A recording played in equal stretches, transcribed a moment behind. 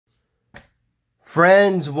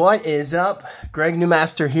Friends, what is up? Greg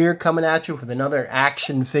Newmaster here, coming at you with another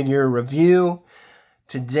action figure review.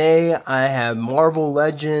 Today I have Marvel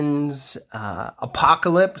Legends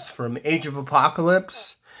Apocalypse from Age of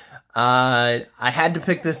Apocalypse. I had to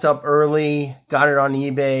pick this up early, got it on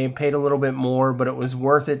eBay, paid a little bit more, but it was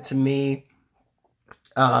worth it to me.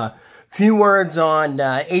 Few words on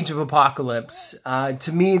Age of Apocalypse.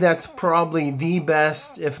 To me, that's probably the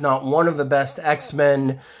best, if not one of the best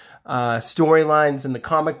X-Men storylines in the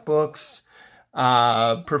comic books.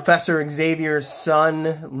 Professor Xavier's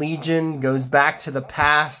son, Legion, goes back to the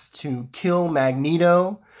past to kill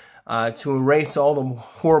Magneto, to erase all the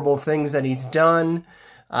horrible things that he's done.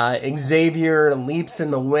 Xavier leaps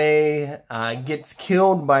in the way, gets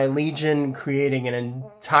killed by Legion, creating an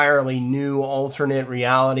entirely new alternate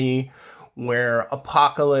reality where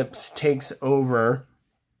Apocalypse takes over.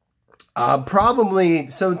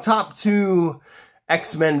 Top two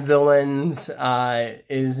X-Men villains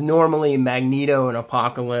is normally Magneto and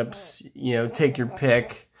Apocalypse. You know, take your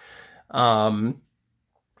pick. I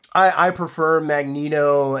prefer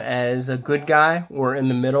Magneto as a good guy or in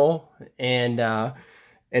the middle, and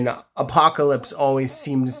Apocalypse always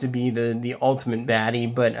seems to be the ultimate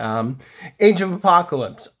baddie. But Age of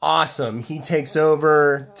Apocalypse, awesome. He takes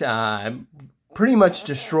over, pretty much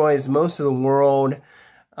destroys most of the world.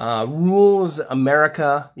 Rules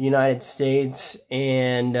America, the United States,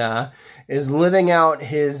 and is living out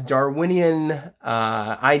his Darwinian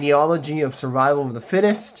ideology of survival of the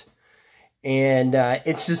fittest. And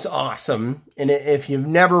it's just awesome. And if you've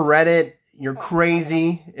never read it, you're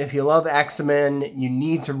crazy. If you love X-Men, you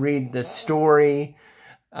need to read this story.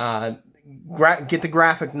 Get the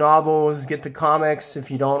graphic novels, get the comics if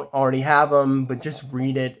you don't already have them, but just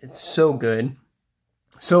read it. It's so good.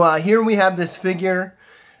 So here we have this figure.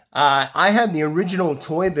 I had the original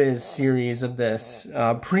Toy Biz series of this,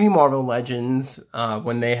 pre-Marvel Legends,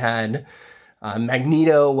 when they had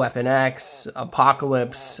Magneto, Weapon X,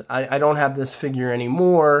 Apocalypse. I don't have this figure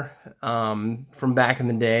anymore from back in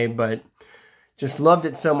the day, but just loved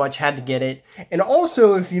it so much, had to get it. And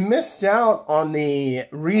also, if you missed out on the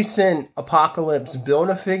recent Apocalypse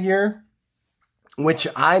Build-A-Figure, which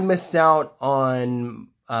I missed out on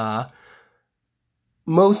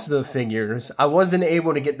most of the figures, I wasn't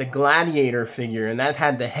able to get the Gladiator figure, and that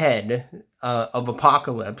had the head of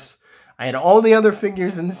Apocalypse. I had all the other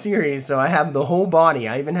figures in the series, so I have the whole body.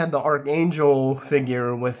 I even had the Archangel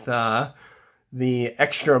figure with the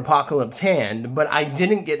extra Apocalypse hand, but I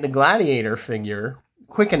didn't get the Gladiator figure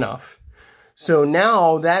quick enough. So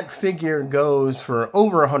now that figure goes for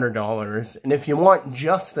over $100, and if you want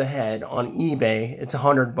just the head on eBay, it's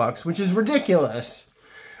 $100, which is ridiculous.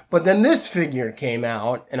 But then this figure came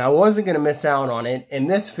out, and I wasn't going to miss out on it,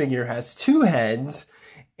 and this figure has two heads,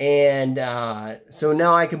 and so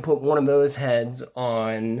now I can put one of those heads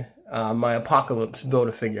on my Apocalypse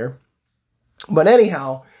Build-A-Figure. But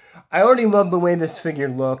anyhow, I already love the way this figure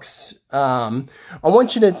looks. I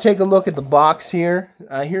want you to take a look at the box here.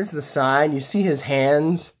 Here's the side. You see his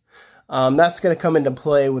hands. That's going to come into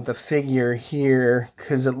play with the figure here,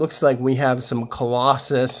 because it looks like we have some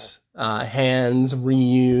Colossus hands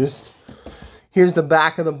reused. Here's the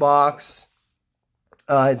back of the box.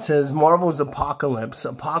 It says, Marvel's Apocalypse.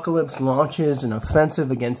 Apocalypse launches an offensive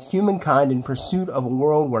against humankind in pursuit of a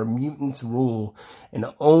world where mutants rule, and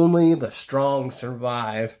only the strong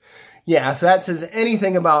survive. Yeah, if that says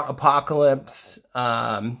anything about Apocalypse,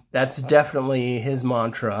 that's definitely his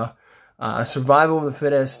mantra. Survival of the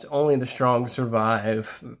fittest, only the strong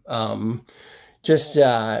survive.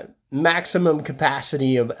 Maximum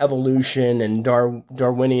capacity of evolution and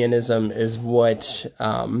Darwinianism is what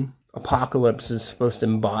Apocalypse is supposed to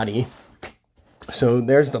embody. So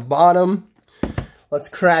there's the bottom. Let's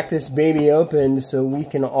crack this baby open so we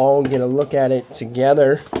can all get a look at it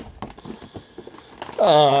together.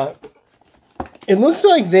 It looks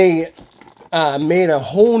like they made a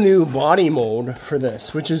whole new body mold for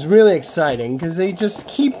this, which is really exciting because they just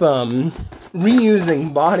keep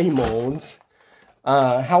reusing body molds.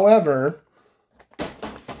 However,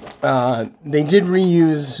 they did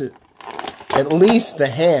reuse at least the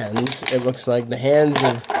hands. It looks like the hands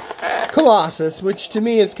of Colossus, which to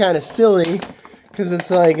me is kind of silly, because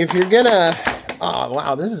it's like, if you're gonna... Oh,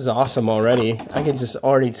 wow, this is awesome already. I can just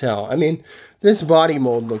already tell. I mean, this body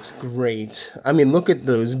mold looks great. I mean, look at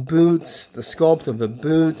those boots, the sculpt of the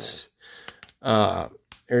boots.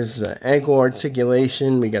 There's the ankle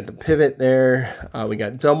articulation. We got the pivot there. We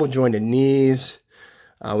got double jointed knees.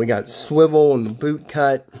 We got swivel in the boot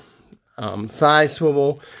cut, thigh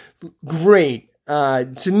swivel. Great.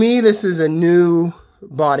 To me, this is a new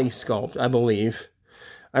body sculpt, I believe.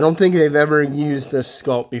 I don't think they've ever used this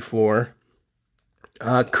sculpt before.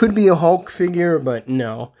 Could be a Hulk figure, but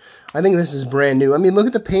no. I think this is brand new. I mean, look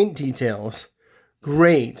at the paint details.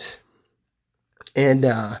 Great. And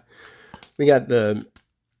we got the...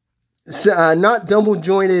 not double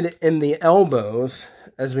jointed in the elbows,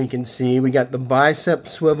 as we can see. We got the bicep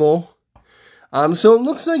swivel. So it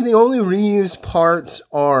looks like the only reused parts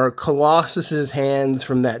are Colossus's hands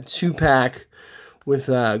from that 2-pack with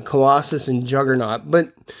Colossus and Juggernaut.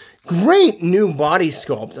 But great new body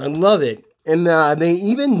sculpt. I love it. And they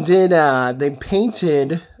even did, they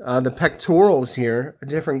painted the pectorals here a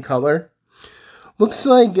different color. Looks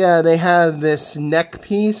like they have this neck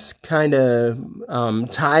piece kind of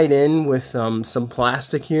tied in with some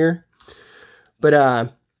plastic here.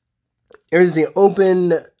 But here's the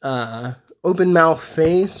open mouth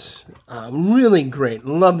face. Really great.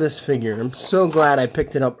 Love this figure. I'm so glad I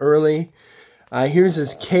picked it up early. Here's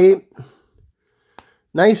his cape.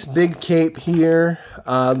 Nice big cape here.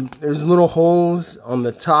 There's little holes on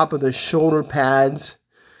the top of the shoulder pads.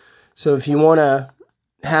 So if you want to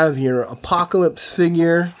have your Apocalypse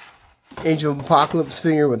figure, Age of Apocalypse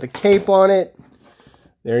figure with a cape on it,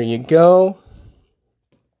 there you go.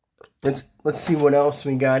 Let's see what else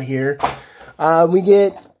we got here. We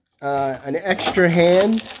get an extra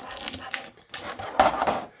hand.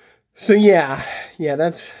 So yeah,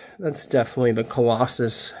 that's definitely the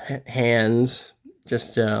Colossus hands.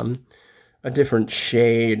 Just a different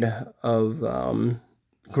shade of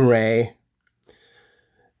gray.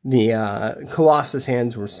 The Colossus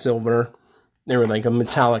hands were silver. They were like a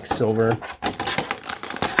metallic silver.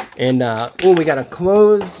 And, oh, we got a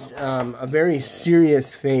closed, a very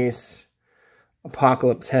serious face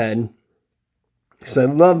Apocalypse head. So I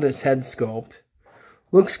love this head sculpt.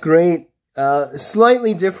 Looks great.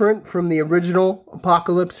 Slightly different from the original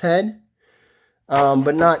Apocalypse head.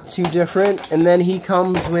 But not too different. And then he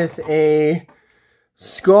comes with a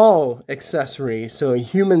skull accessory, so a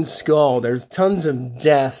human skull. There's tons of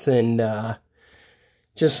death and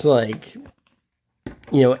just like,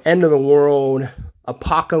 you know, end of the world,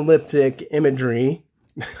 apocalyptic imagery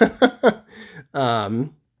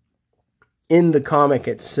in the comic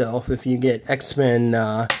itself. If you get X-Men,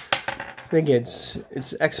 I think it's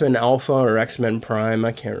X-Men Alpha or X-Men Prime,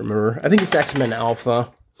 I can't remember. I think it's X-Men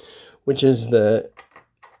Alpha, which is the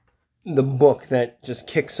book that just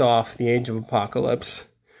kicks off the Age of Apocalypse.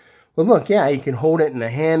 Well, look, yeah, you can hold it in the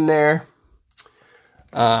hand there.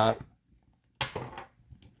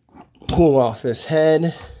 Pull off this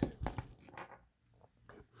head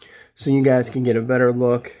so you guys can get a better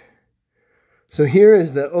look. So here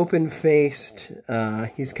is the open-faced,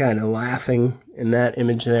 he's kind of laughing in that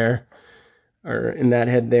image there, or in that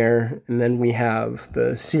head there. And then we have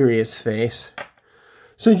the serious face.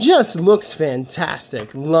 So just looks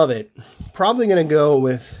fantastic. Love it. Probably going to go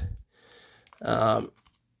with the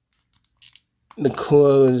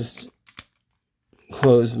closed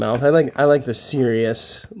mouth. I like the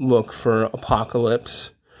serious look for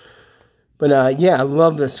Apocalypse. But yeah, I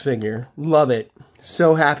love this figure. Love it.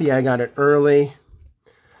 So happy I got it early.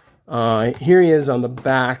 Here he is on the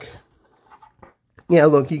back. Yeah,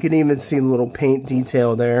 look, you can even see the little paint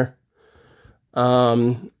detail there.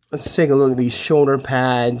 Let's take a look at these shoulder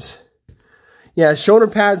pads. Yeah, shoulder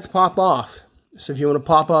pads pop off. So if you want to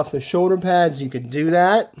pop off the shoulder pads, you could do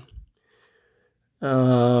that.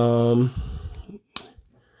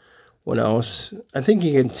 What else? I think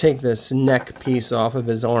you can take this neck piece off of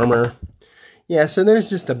his armor. Yeah, so there's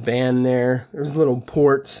just a band there. There's little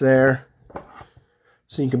ports there.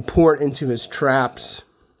 So you can port into his traps.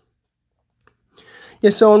 Yeah,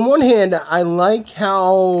 so on one hand, I like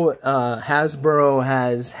how Hasbro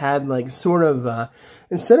has had like sort of,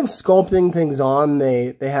 instead of sculpting things on,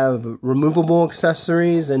 they have removable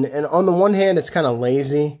accessories. And on the one hand, it's kind of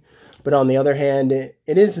lazy. But on the other hand, it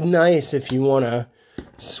is nice if you want to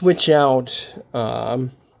switch out the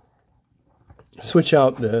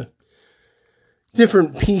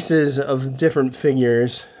different pieces of different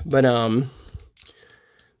figures. But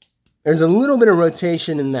there's a little bit of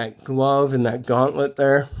rotation in that glove and that gauntlet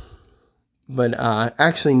there. But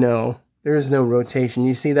actually, no. There is no rotation.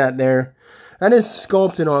 You see that there? That is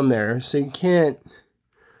sculpted on there. So you can't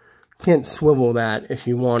swivel that if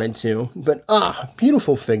you wanted to. But,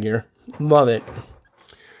 beautiful figure. Love it.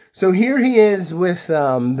 So here he is with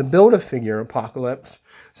the Build-A-Figure Apocalypse.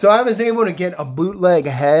 So I was able to get a bootleg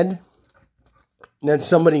head that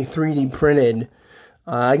somebody 3D printed.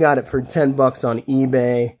 I got it for 10 bucks on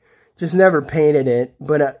eBay. Just never painted it.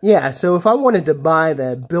 But yeah, so if I wanted to buy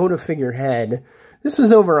the Build-A-Figure head, this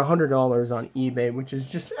is over $100 on eBay, which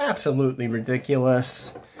is just absolutely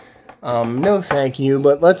ridiculous. No thank you,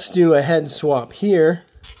 but let's do a head swap here.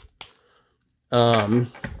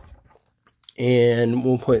 And And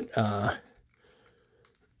we'll put,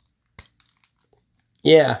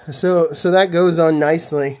 yeah, so that goes on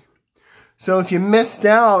nicely. So if you missed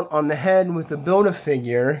out on the head with the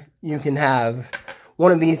Build-A-Figure, you can have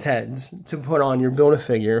one of these heads to put on your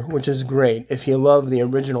Build-A-Figure, which is great if you love the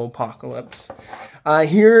original Apocalypse.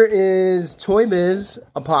 Here is Toy Biz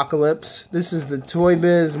Apocalypse. This is the Toy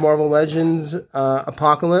Biz Marvel Legends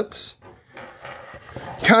Apocalypse.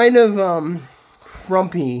 Kind of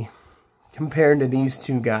frumpy compared to these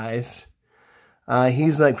two guys.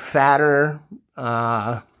 He's like fatter.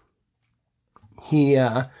 He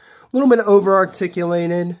a little bit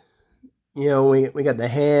over-articulated. You know, we got the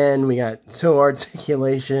hand, we got toe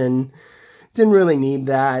articulation. Didn't really need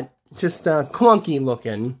that. Just clunky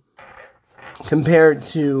looking compared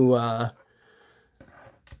to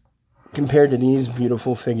these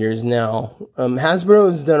beautiful figures now. Hasbro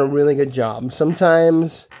has done a really good job.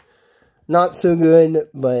 Sometimes not so good,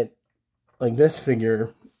 but like this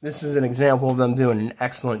figure, this is an example of them doing an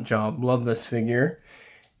excellent job. Love this figure.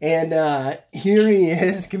 And here he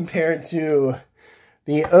is compared to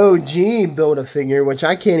the OG Build-A-Figure, which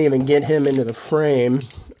I can't even get him into the frame.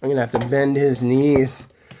 I'm going to have to bend his knees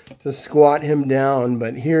to squat him down.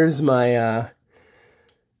 But here's my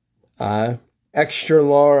extra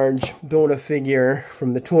large Build-A-Figure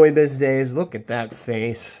from the Toy Biz days. Look at that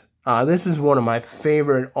face. This is one of my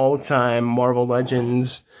favorite all-time Marvel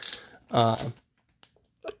Legends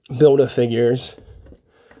Build-A-Figures.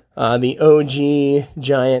 The OG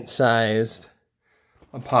giant-sized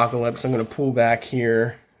Apocalypse. I'm going to pull back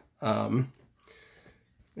here in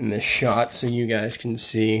this shot so you guys can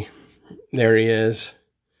see. There he is.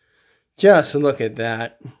 Just look at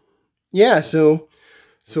that. Yeah, so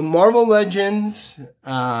Marvel Legends,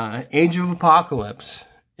 Age of Apocalypse.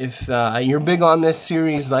 If you're big on this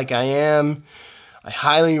series like I am, I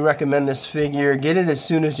highly recommend this figure. Get it as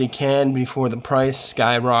soon as you can before the price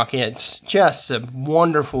skyrockets. Just a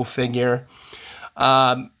wonderful figure.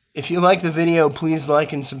 If you like the video, please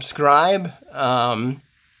like and subscribe. I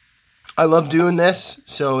love doing this,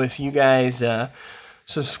 so if you guys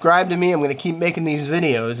subscribe to me, I'm going to keep making these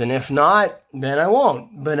videos, and if not, then I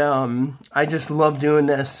won't. But I just love doing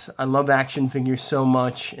this. I love action figures so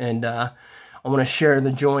much, and I want to share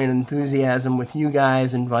the joy and enthusiasm with you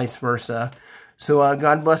guys and vice versa. So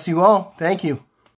God bless you all. Thank you.